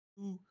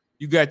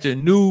You got your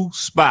new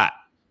spot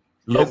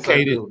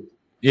located.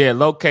 Yes,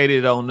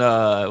 located on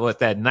what's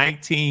that?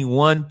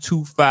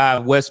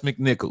 19125 West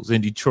McNichols in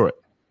Detroit.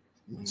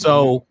 Mm-hmm.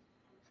 So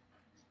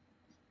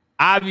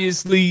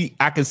obviously,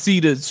 I can see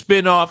the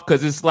spinoff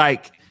because it's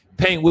like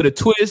paint with a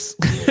twist.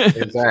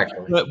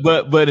 Exactly.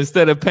 but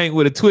instead of paint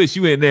with a twist,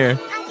 you in there.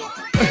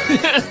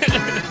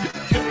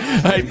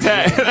 Like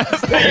that.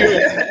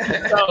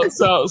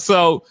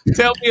 So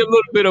tell me a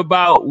little bit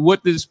about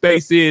what this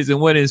space is and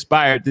what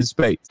inspired this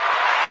space.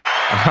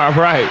 All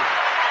right.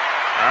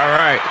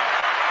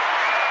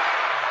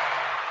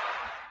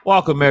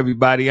 Welcome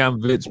everybody.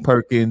 I'm Vince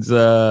Perkins.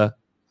 Got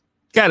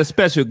a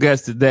special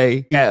guest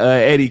today. Got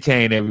Eddie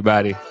Kane,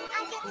 everybody.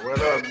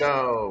 What up,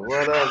 dog?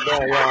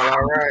 Y'all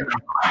all right?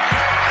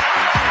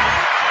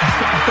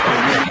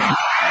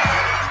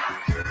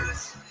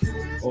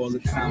 All the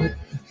time.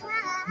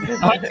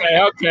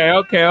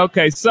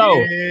 Okay. So,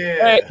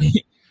 yeah.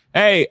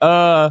 hey,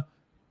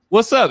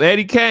 what's up,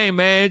 Eddie Kane,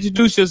 man?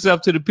 Introduce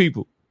yourself to the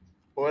people.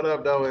 What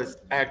up, though? It's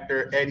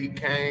actor Eddie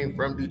Kane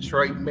from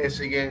Detroit,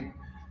 Michigan.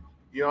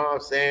 You know what I'm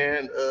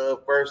saying?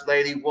 First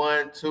Lady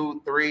 1,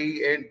 2,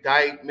 3,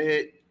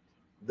 Indictment,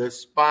 The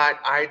Spot,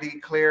 I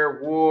Declare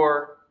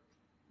War.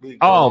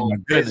 Oh my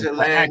goodness!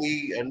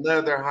 Vigilante,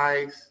 Another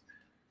Heist.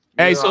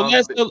 Hey, so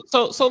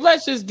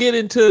let's just get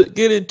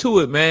into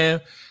it, man.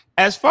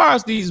 As far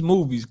as these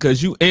movies,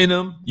 because you in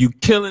them, you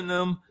killing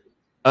them.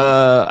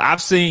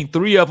 I've seen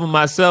 3 of them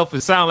myself.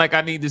 It sounds like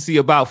I need to see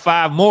about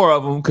 5 more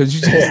of them because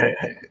you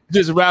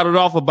just rattled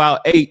off about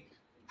 8.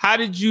 How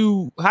did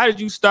you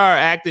start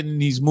acting in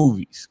these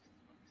movies?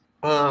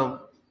 I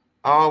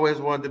always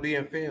wanted to be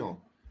in film.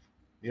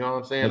 You know what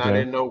I'm saying? Okay. I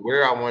didn't know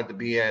where I wanted to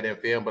be at in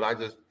film, but I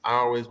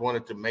always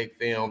wanted to make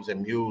films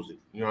and music.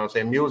 You know what I'm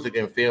saying? Music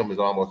and film is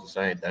almost the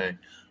same thing.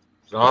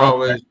 So I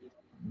always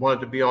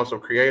wanted to be on some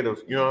creatives.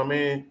 You know what I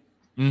mean?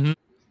 Mm-hmm.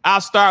 I'll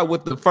start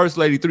with the First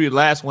Lady 3, the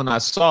last one I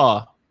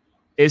saw.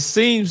 It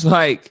seems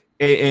like,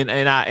 and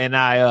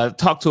I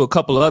talked to a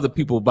couple of other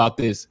people about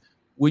this.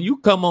 When you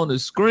come on the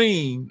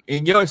screen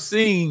in your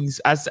scenes,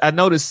 I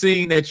know the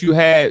scene that you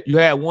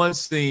had one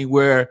scene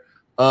where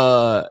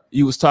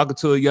you was talking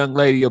to a young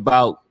lady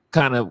about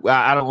kind of,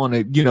 I don't want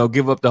to,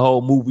 give up the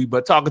whole movie,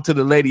 but talking to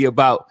the lady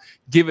about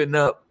giving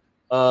up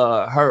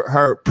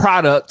her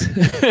product,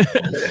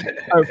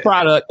 her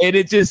product. And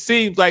it just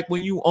seems like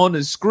when you on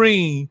the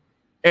screen,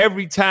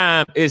 every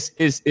time it's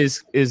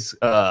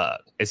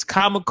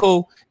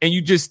comical and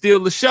you just steal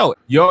the show.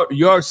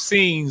 Your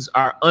scenes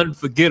are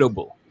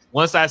unforgettable.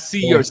 Once I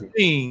see your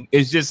scene,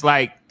 it's just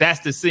like that's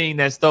the scene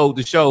that stole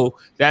the show.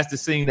 That's the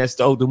scene that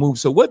stole the movie.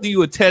 So what do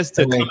you attest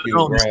to coming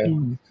on the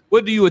scene?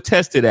 What do you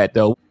attest to that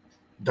though?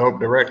 Dope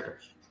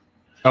directors.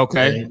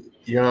 Okay. And,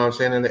 you know what I'm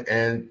saying?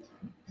 And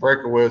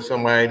working with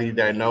somebody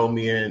that know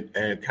me and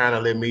kind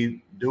of let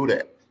me do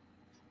that.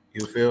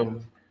 You feel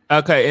me?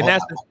 Okay, and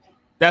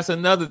that's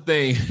another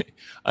thing.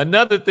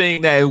 Another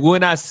thing that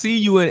when I see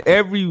you in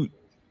every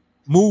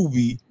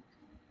movie,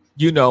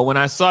 when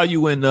I saw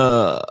you in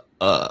the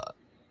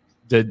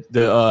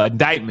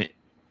Indictment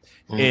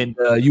and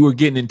you were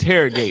getting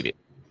interrogated,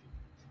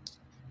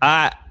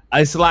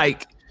 it's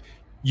like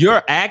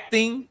you're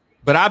acting,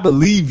 but I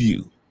believe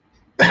you.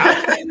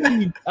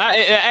 And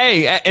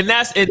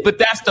that's it. But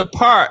that's the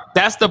part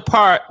that's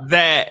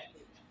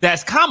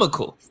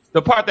comical.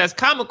 The part that's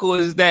comical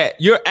is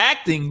that you're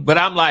acting, but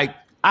I'm like,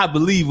 I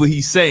believe what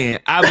he's saying.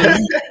 I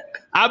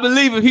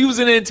believe if he was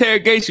in the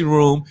interrogation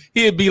room,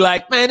 he'd be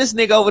like, man, this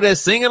nigga over there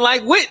singing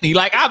like Whitney.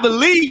 Like, I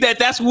believe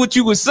that's what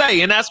you would say.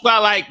 And that's why,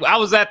 like, I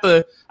was at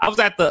the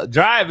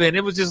drive-in.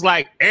 It was just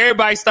like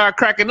everybody started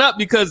cracking up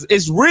because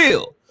it's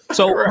real.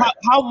 So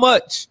how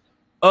much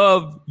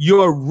of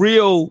your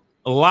real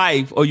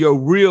life or your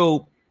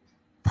real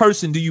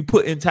person do you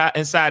put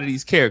inside of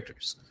these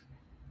characters?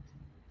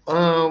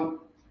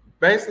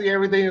 Basically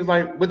everything is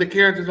like with the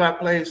characters I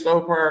played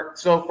so far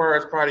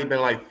it's probably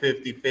been like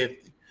 50-50.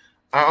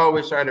 I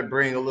always try to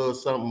bring a little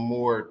something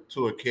more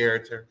to a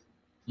character.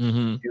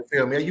 Mm-hmm. You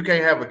feel me? You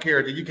can't have a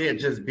character. You can't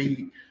just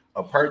be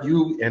a part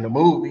you in the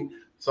movie.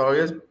 So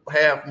it's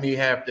half me,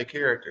 half the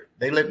character.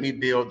 They let me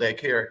build that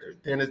character.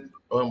 Then it's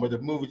with the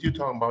movies you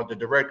talking about, the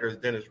director is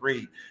Dennis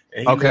Reed,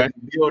 and he let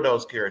me build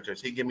those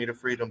characters. He give me the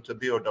freedom to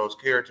build those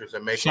characters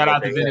and make. Shout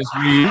out to Dennis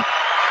Reed.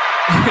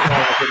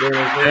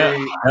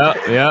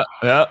 Yeah.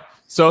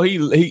 So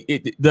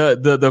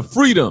the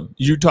freedom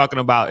you're talking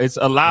about, it's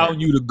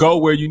allowing you to go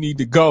where you need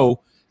to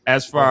go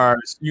as far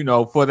as,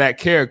 for that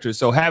character.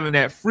 So having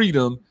that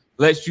freedom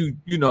lets you,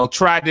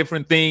 try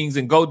different things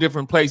and go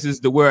different places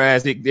to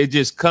whereas it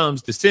just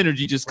comes, the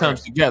synergy just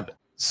comes together.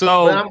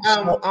 So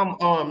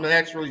I'm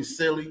naturally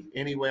silly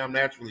anyway. And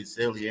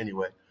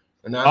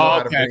I know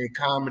how to bring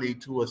comedy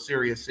to a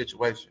serious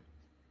situation.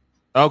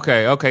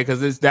 Okay.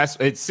 Because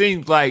it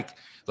seems like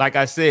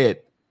I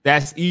said,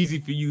 that's easy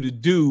for you to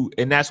do,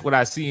 and that's what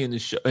I see in the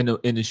show,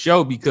 in the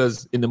show,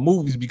 because in the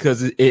movies,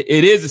 because it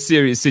is a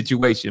serious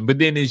situation. But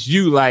then it's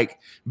you like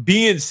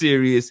being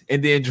serious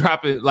and then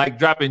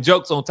dropping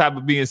jokes on top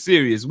of being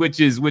serious,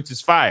 which is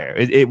fire.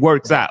 It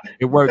works out.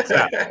 It works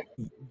out.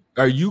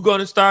 Are you going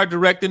to start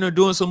directing or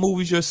doing some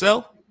movies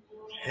yourself?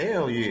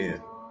 Hell yeah.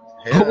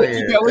 Hell what yeah.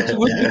 you got?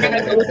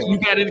 You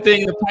got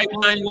anything in the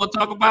pipeline you want to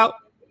talk about?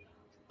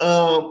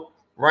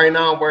 Right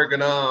now I'm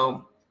working.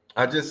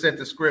 I just sent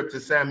the script to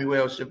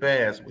Samuel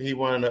Shabazz.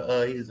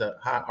 He's a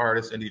hot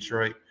artist in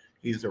Detroit.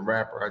 He's a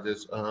rapper.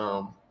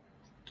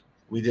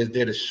 We just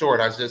did a short.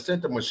 I just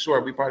sent him a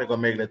short. We probably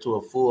gonna make it into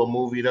a full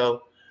movie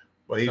though.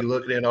 But he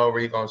looking it over.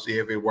 He gonna see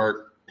if it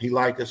worked. He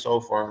liked it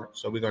so far,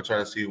 so we're gonna try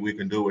to see what we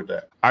can do with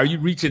that. Are you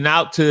reaching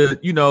out to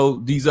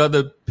these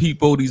other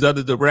people, these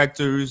other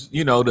directors,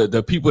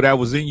 the people that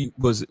was in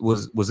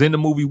the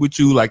movie with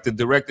you, like the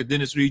director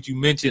Dennis Reed you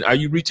mentioned? Are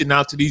you reaching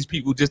out to these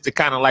people just to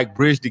kind of like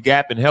bridge the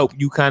gap and help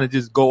you kind of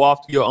just go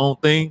off to your own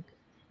thing?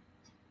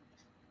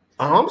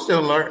 I'm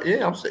still learning.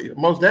 Yeah, I'm still,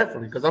 most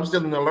definitely, because I'm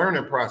still in the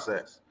learning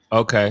process.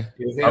 Okay.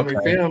 You feel me?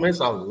 Film, it's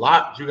a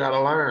lot you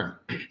gotta learn.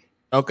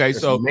 Okay,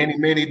 There's so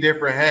many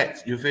different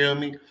hats. You feel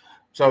me?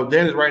 So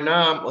Dennis, right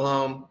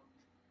now,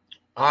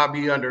 I'll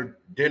be under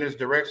Dennis'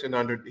 direction.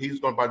 He's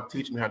going to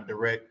teach me how to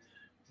direct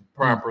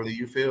properly.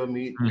 You feel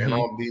me? Mm-hmm. And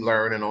I'll be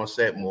learning on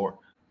set more.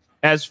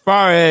 As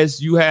far as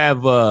you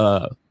have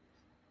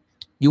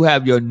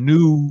your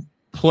new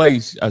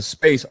place, a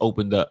space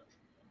opened up.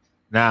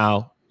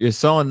 Now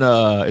it's on.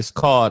 It's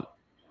called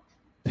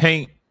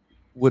Paint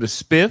with a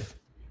Spiff.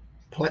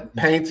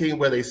 Painting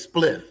with a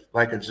spliff,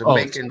 like a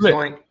Jamaican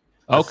joint.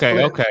 Okay.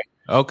 Yeah.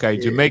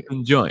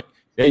 Jamaican joint.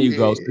 There you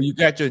go. So you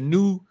got your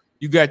new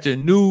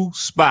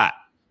spot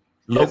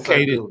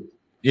located.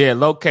 Yes,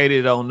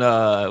 located on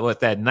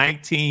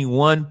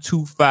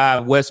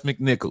 19125 West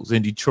McNichols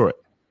in Detroit.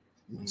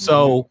 Mm-hmm.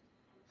 So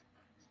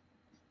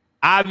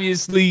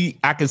obviously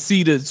I can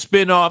see the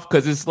spinoff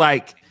because it's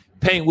like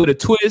paint with a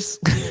twist.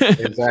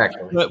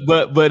 Exactly.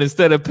 but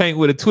instead of paint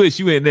with a twist,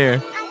 you in there.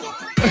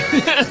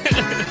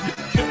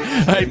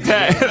 Like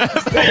that.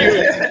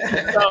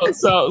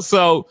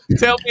 So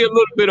tell me a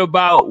little bit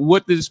about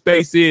what this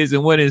space is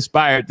and what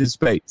inspired this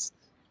space.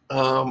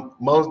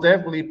 Most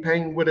definitely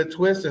Paint with a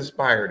Twist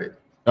inspired it.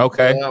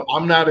 Okay.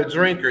 I'm not a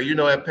drinker.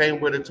 At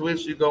Paint with a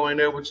Twist, you go in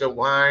there with your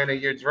wine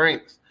and your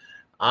drinks.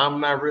 I'm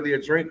not really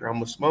a drinker.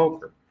 I'm a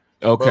smoker.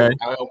 Okay.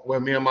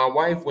 When me and my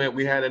wife went,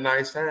 we had a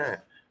nice time.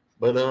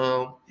 But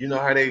you know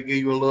how they give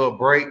you a little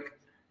break?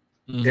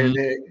 Mm-hmm. And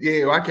then,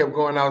 I kept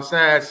going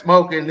outside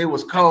smoking. It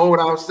was cold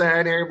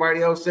outside.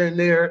 Everybody else in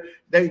there,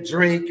 they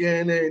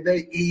drinking and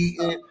they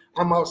eating.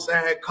 I'm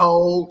outside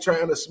cold,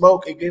 trying to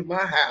smoke and get my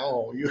high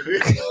on.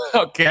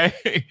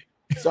 Okay.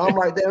 So I'm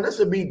like, damn, this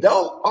would be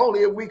dope.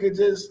 Only if we could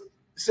just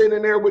sit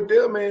in there with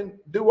them and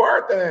do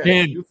our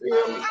thing. You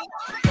feel me?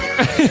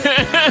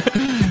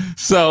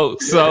 So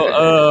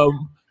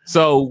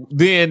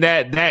then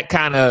that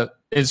kind of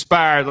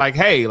inspired, like,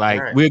 hey,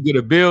 like right. We'll get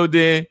a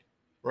building.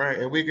 Right,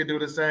 and we could do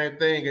the same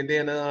thing. And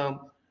then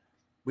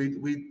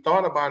we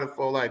thought about it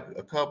for like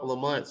a couple of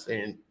months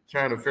and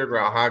trying to figure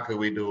out how could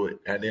we do it.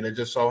 And then it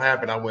just so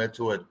happened I went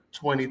to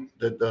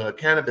the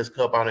Cannabis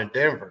Cup out in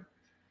Denver.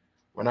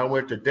 When I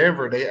went to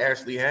Denver, they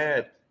actually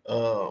had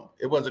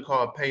it wasn't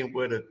called Paint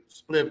with a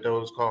Spliff though,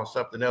 it was called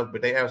something else,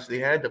 but they actually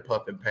had the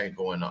puff and paint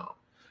going on.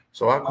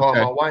 So I called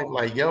my wife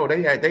like, yo,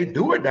 they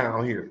do it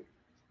down here.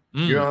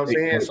 You know what I'm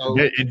saying? So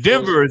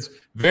Denver is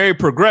very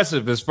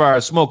progressive as far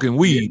as smoking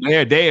weed.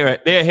 Yeah.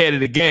 They're ahead of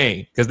the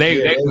game because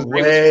they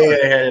way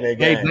ahead of the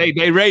game.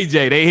 They Ray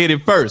J. They hit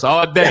it first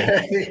all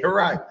day.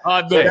 Right.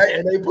 All day.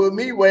 So they put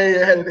me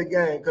way ahead of the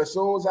game because as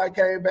soon as I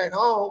came back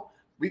home,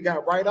 we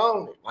got right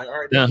on it. Like,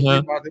 all right, that's what we're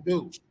about to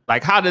do.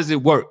 Like, how does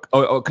it work?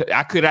 Or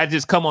could I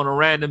just come on a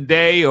random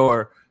day,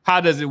 or how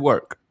does it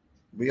work?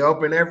 We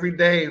open every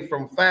day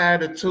from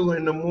 5 to 2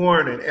 in the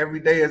morning. Every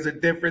day is a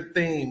different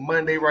theme.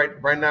 Monday,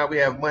 right now we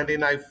have Monday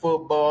night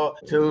football.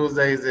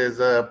 Tuesdays is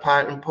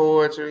pot and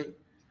poetry.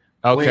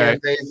 Okay.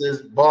 Wednesdays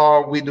is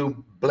ball. We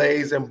do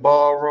blaze and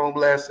ballroom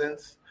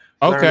lessons.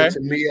 Okay.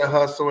 Tamia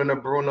Hustle and the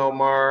Bruno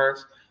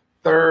Mars.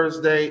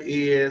 Thursday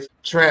is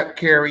trap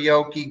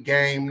karaoke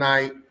game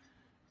night.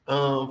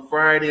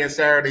 Friday and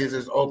Saturdays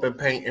is open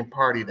paint and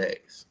party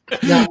days.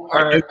 Now,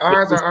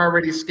 ours are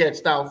already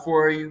sketched out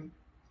for you.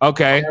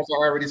 Okay. Ours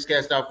are already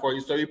sketched out for you,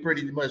 so you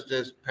pretty much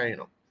just paint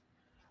them.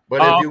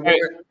 But if you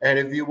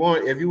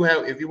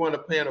want to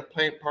plan a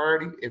paint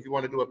party, if you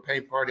want to do a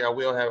paint party, I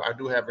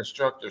do have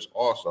instructors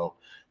also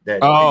that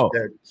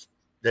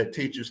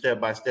teach you step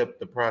by step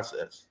the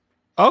process.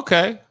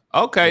 Okay.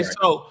 Right.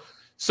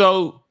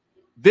 So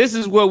this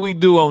is what we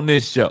do on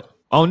this show.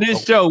 On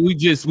this show, we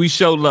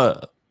show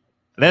love.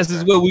 This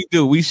is what we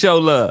do. We show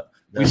love.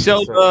 We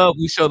show love.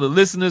 We show the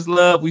listeners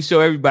love. We show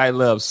everybody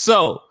love.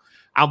 So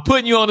I'm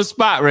putting you on the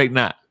spot right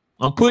now.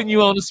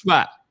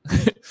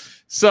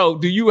 So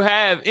do you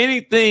have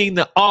anything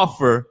to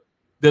offer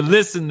the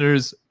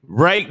listeners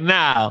right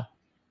now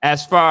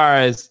as far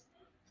as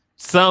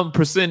some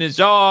percentage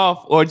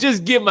off, or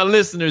just give my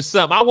listeners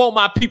something? I want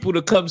my people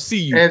to come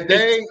see you. If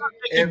they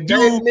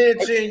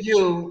mention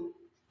you,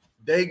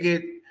 they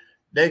get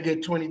They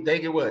get 20. They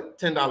get what?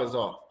 $10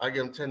 off. I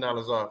give them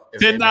 $10 off.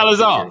 $10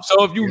 off.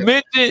 So if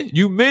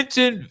you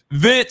mention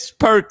Vince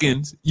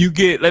Perkins, you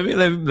get. Let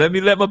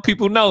me let my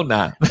people know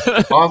now.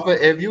 Offer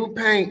if you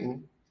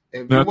painting.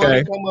 If you want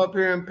to come up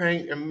here and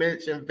paint and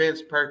mention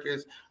Vince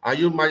Perkins, I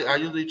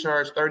usually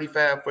charge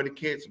 $35 for the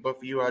kids, but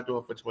for you, I do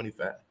it for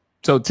 $25.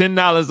 So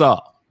 $10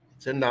 off.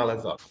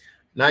 $10 off.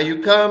 Now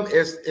you come.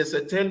 It's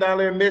a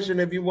 $10 admission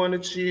if you want to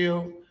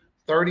chill.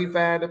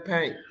 $35 to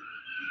paint.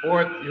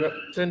 Or you have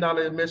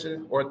 $10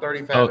 admission or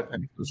 $35 to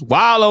paint. It's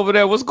wild over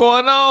there. What's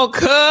going on,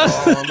 cuz?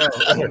 Oh,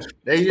 no.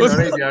 They be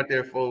out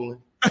there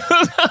fooling.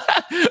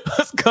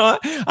 What's going?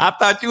 I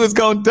thought you was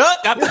gonna duck.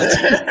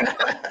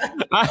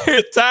 I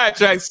hear tire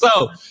track.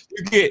 So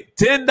you get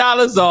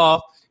 $10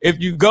 off if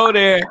you go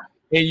there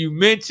and you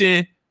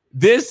mention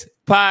this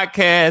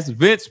podcast,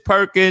 Vince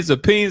Perkins,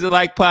 Opinions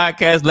Alike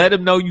podcast. Let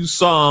them know you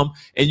saw him,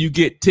 and you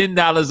get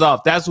 $10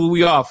 off. That's what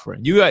we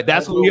offering.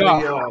 That's what we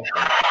offering.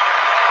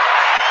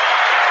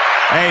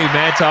 Hey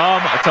man, to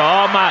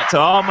all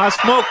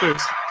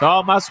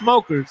my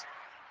smokers.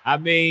 I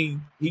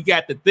mean, he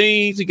got the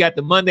themes, he got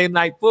the Monday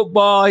Night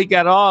Football, he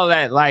got all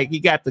that. Like he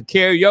got the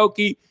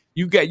karaoke.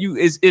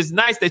 It's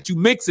nice that you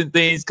mixing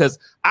things because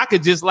I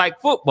could just like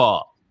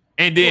football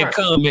and then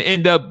come and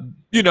end up,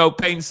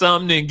 painting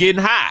something and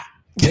getting high.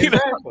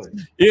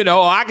 Exactly.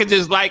 Or I could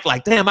just like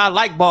damn, I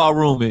like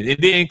ballrooming and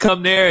then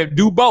come there and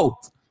do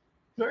both.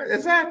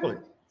 Exactly.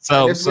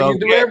 So we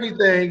do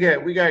everything. Yeah,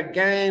 we got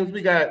games,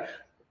 we got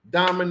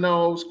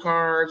dominoes,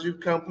 cards. You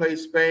come play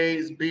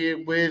spades,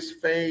 bid,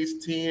 whist,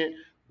 phase 10.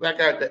 I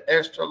got the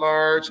extra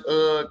large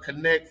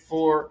Connect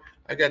 4.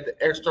 I got the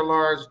extra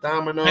large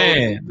domino.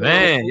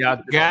 Man,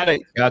 y'all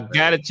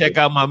gotta check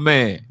out my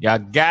man. Y'all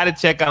gotta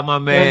check out my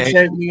man.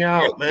 Check me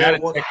out, man.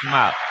 Gotta check him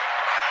out.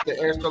 The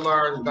extra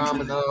large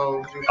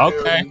dominoes.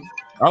 Okay.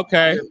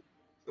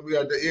 We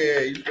got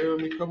you feel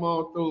me? Come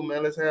on through,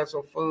 man. Let's have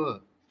some fun.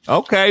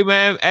 Okay,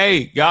 man.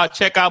 Hey, y'all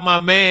check out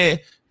my man.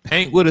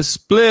 Paint with a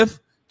Spliff.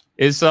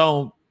 It's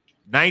on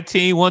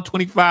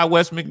 19125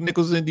 West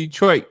McNichols in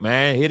Detroit,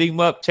 man. Hit him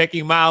up, check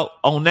him out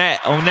on that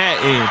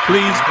end.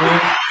 Please.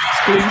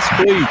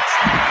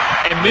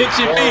 And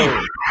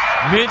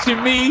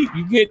mention me,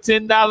 you get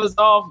 $10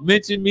 off.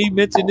 Mention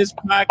this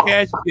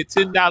podcast, you get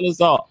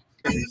 $10 off.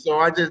 So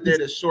I just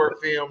did a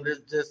short film. This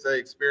is just an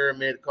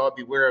experiment called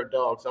Beware of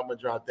Dogs. I'm gonna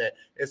drop that.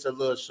 It's a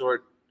little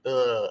short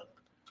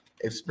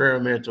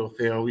experimental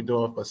film we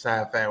doing for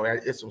sci-fi.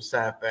 It's some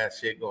sci-fi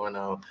shit going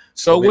on.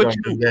 So what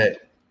you do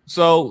that?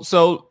 So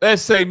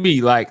let's say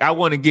me, like I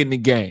want to get in the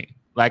game.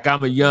 Like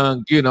I'm a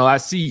young, I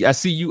see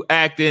you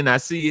acting. I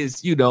see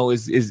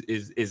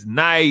it's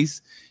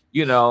nice.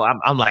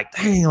 I'm like,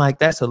 dang, like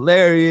that's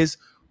hilarious.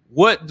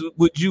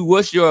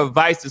 What's your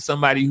advice to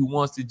somebody who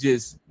wants to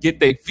just get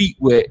their feet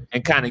wet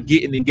and kind of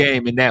get in the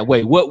game in that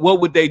way? What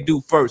would they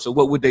do first, or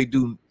what would they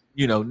do,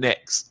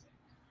 next?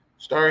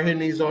 Start hitting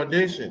these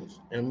auditions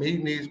and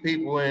meeting these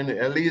people, and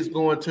at least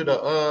going to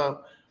the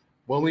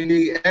when we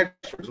need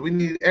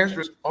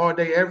extras all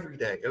day, every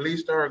day. At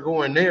least start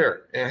going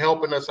there and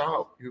helping us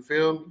out. You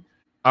feel me?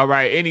 All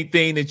right.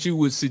 Anything that you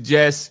would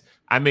suggest?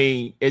 I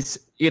mean, it's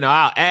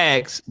I'll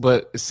ask,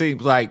 but it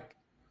seems like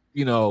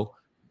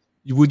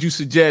would you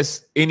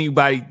suggest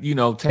anybody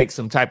take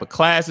some type of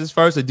classes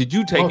first, or did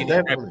you take any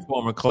type of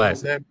former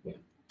classes?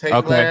 Take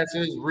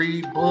classes,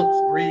 read books,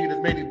 read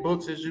as many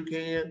books as you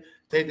can,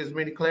 take as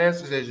many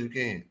classes as you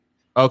can.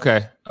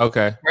 Okay.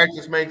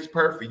 Practice makes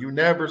perfect. You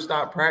never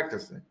stop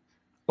practicing.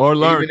 Or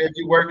learn. Even if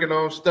you're working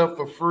on stuff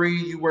for free,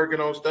 you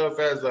working on stuff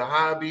as a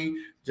hobby,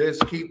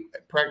 just keep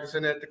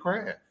practicing at the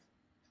craft.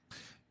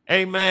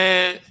 Hey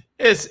man,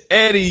 it's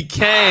Eddie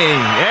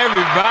Kane.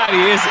 Everybody,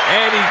 it's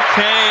Eddie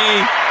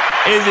Kane.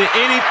 Is it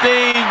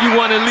anything you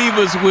want to leave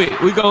us with?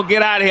 We're gonna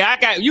get out of here.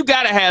 You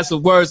gotta have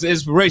some words of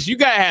inspiration. You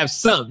gotta have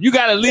something. You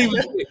gotta leave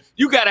us with.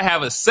 You gotta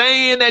have a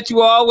saying that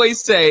you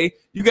always say.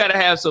 You gotta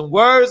have some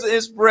words of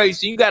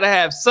inspiration. You gotta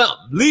have something.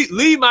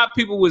 Leave my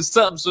people with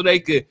something so they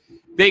could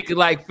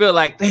like feel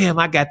like, damn,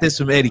 I got this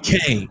from Eddie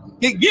Kane.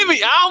 Give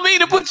me, I don't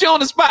mean to put you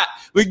on the spot,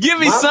 but give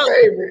me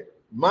something.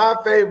 My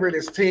favorite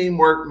is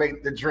teamwork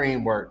make the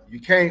dream work. You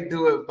can't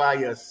do it by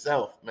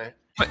yourself, man.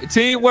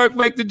 Teamwork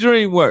make the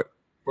dream work.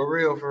 For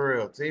real.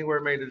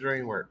 Teamwork made the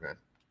dream work, man.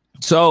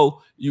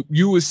 So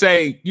you would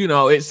say,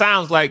 it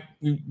sounds like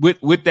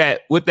with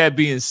that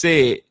being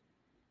said,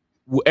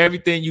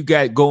 everything you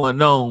got going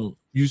on,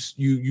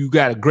 you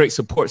got a great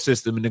support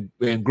system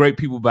and great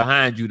people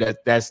behind you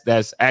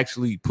that's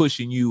actually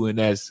pushing you and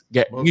that's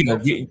getting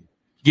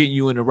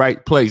you in the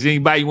right place.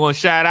 Anybody you want to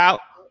shout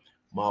out?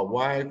 My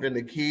wife and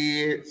the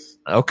kids.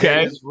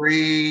 Okay. Dennis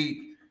Reed,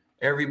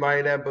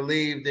 everybody that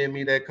believed in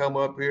me that come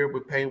up here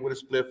with Paint with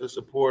a Spliff and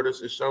support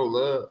us and show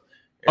love.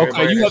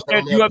 Okay, you up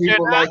there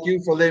people like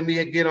you for letting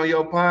me get on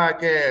your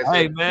podcast.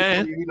 Hey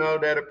man, people,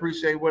 that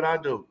appreciate what I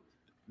do.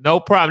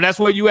 No problem. That's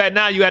where you at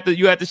now. You at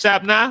the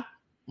shop now?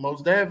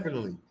 Most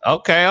definitely.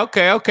 Okay.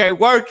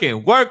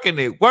 Working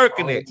it.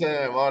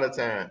 All the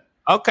time.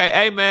 Okay,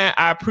 hey man,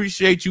 I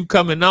appreciate you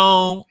coming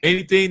on.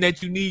 Anything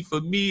that you need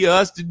for me or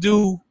us to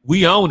do,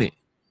 we own it.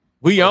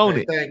 We own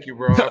it. Thank you,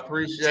 bro. I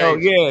appreciate So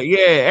it. yeah,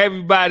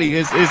 everybody,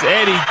 it's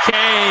Eddie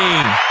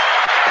Kane.